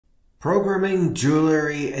Programming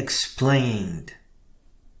Jewelry Explained.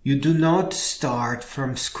 You do not start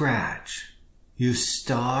from scratch. You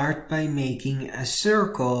start by making a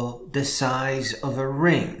circle the size of a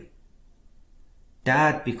ring.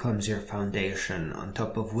 That becomes your foundation on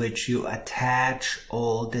top of which you attach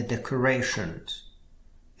all the decorations.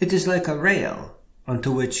 It is like a rail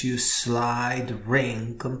onto which you slide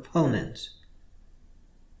ring components.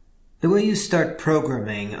 The way you start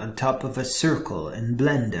programming on top of a circle in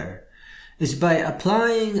Blender is by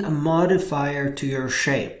applying a modifier to your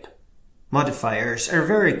shape. Modifiers are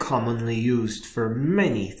very commonly used for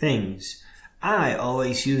many things. I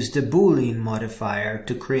always use the Boolean Modifier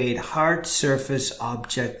to create hard surface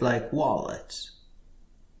object-like wallets.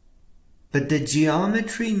 But the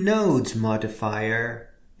Geometry Nodes Modifier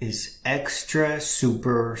is extra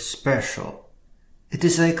super special. It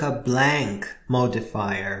is like a blank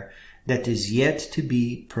modifier that is yet to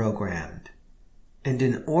be programmed. And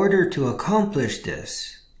in order to accomplish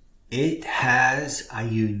this, it has a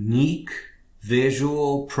unique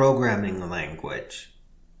visual programming language.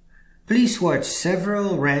 Please watch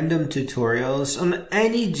several random tutorials on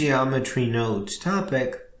any Geometry Nodes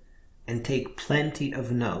topic and take plenty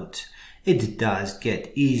of notes. It does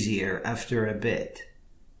get easier after a bit.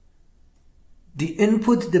 The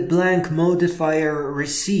input the blank modifier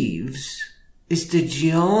receives is the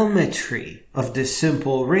geometry of the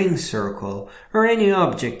simple ring circle or any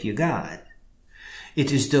object you got. It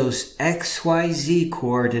is those XYZ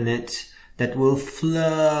coordinates that will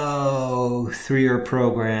flow through your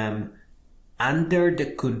program under the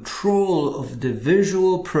control of the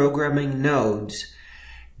visual programming nodes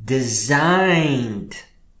designed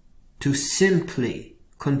to simply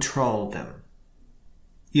control them.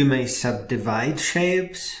 You may subdivide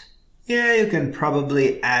shapes. Yeah, you can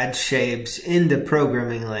probably add shapes in the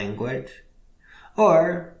programming language.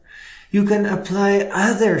 Or you can apply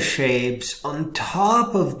other shapes on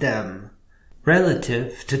top of them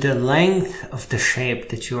relative to the length of the shape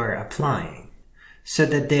that you are applying, so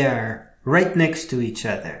that they are right next to each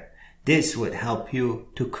other. This would help you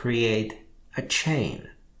to create a chain.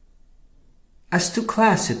 As to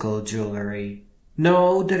classical jewelry,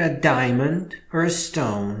 know that a diamond or a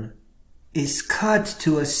stone is cut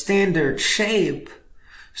to a standard shape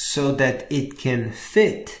so that it can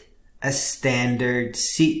fit a standard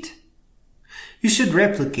seat. You should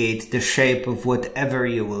replicate the shape of whatever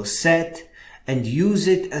you will set and use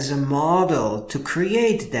it as a model to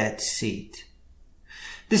create that seat.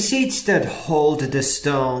 The seats that hold the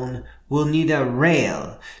stone will need a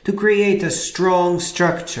rail to create a strong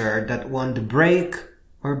structure that won't break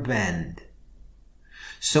or bend.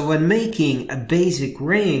 So when making a basic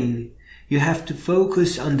ring, you have to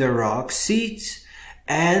focus on the rock seats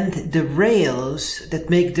and the rails that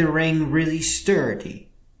make the ring really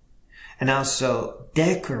sturdy. And also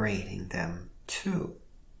decorating them too.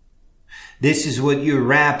 This is what you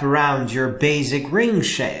wrap around your basic ring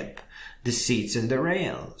shape, the seats and the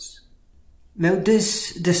rails. Now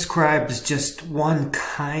this describes just one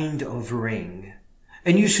kind of ring,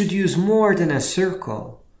 and you should use more than a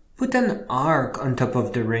circle. Put an arc on top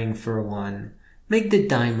of the ring for one. Make the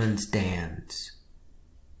diamonds dance.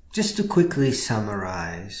 Just to quickly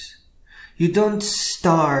summarize, you don't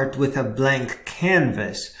start with a blank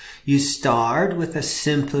canvas. You start with a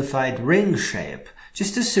simplified ring shape,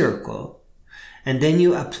 just a circle, and then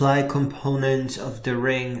you apply components of the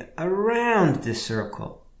ring around the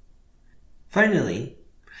circle. Finally,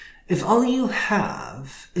 if all you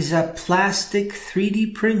have is a plastic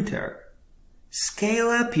 3D printer, scale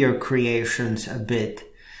up your creations a bit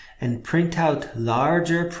and print out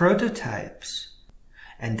larger prototypes.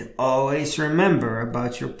 And always remember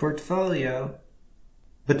about your portfolio.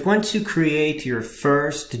 But once you create your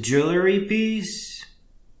first jewelry piece,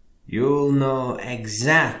 you'll know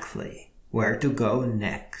exactly where to go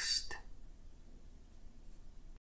next.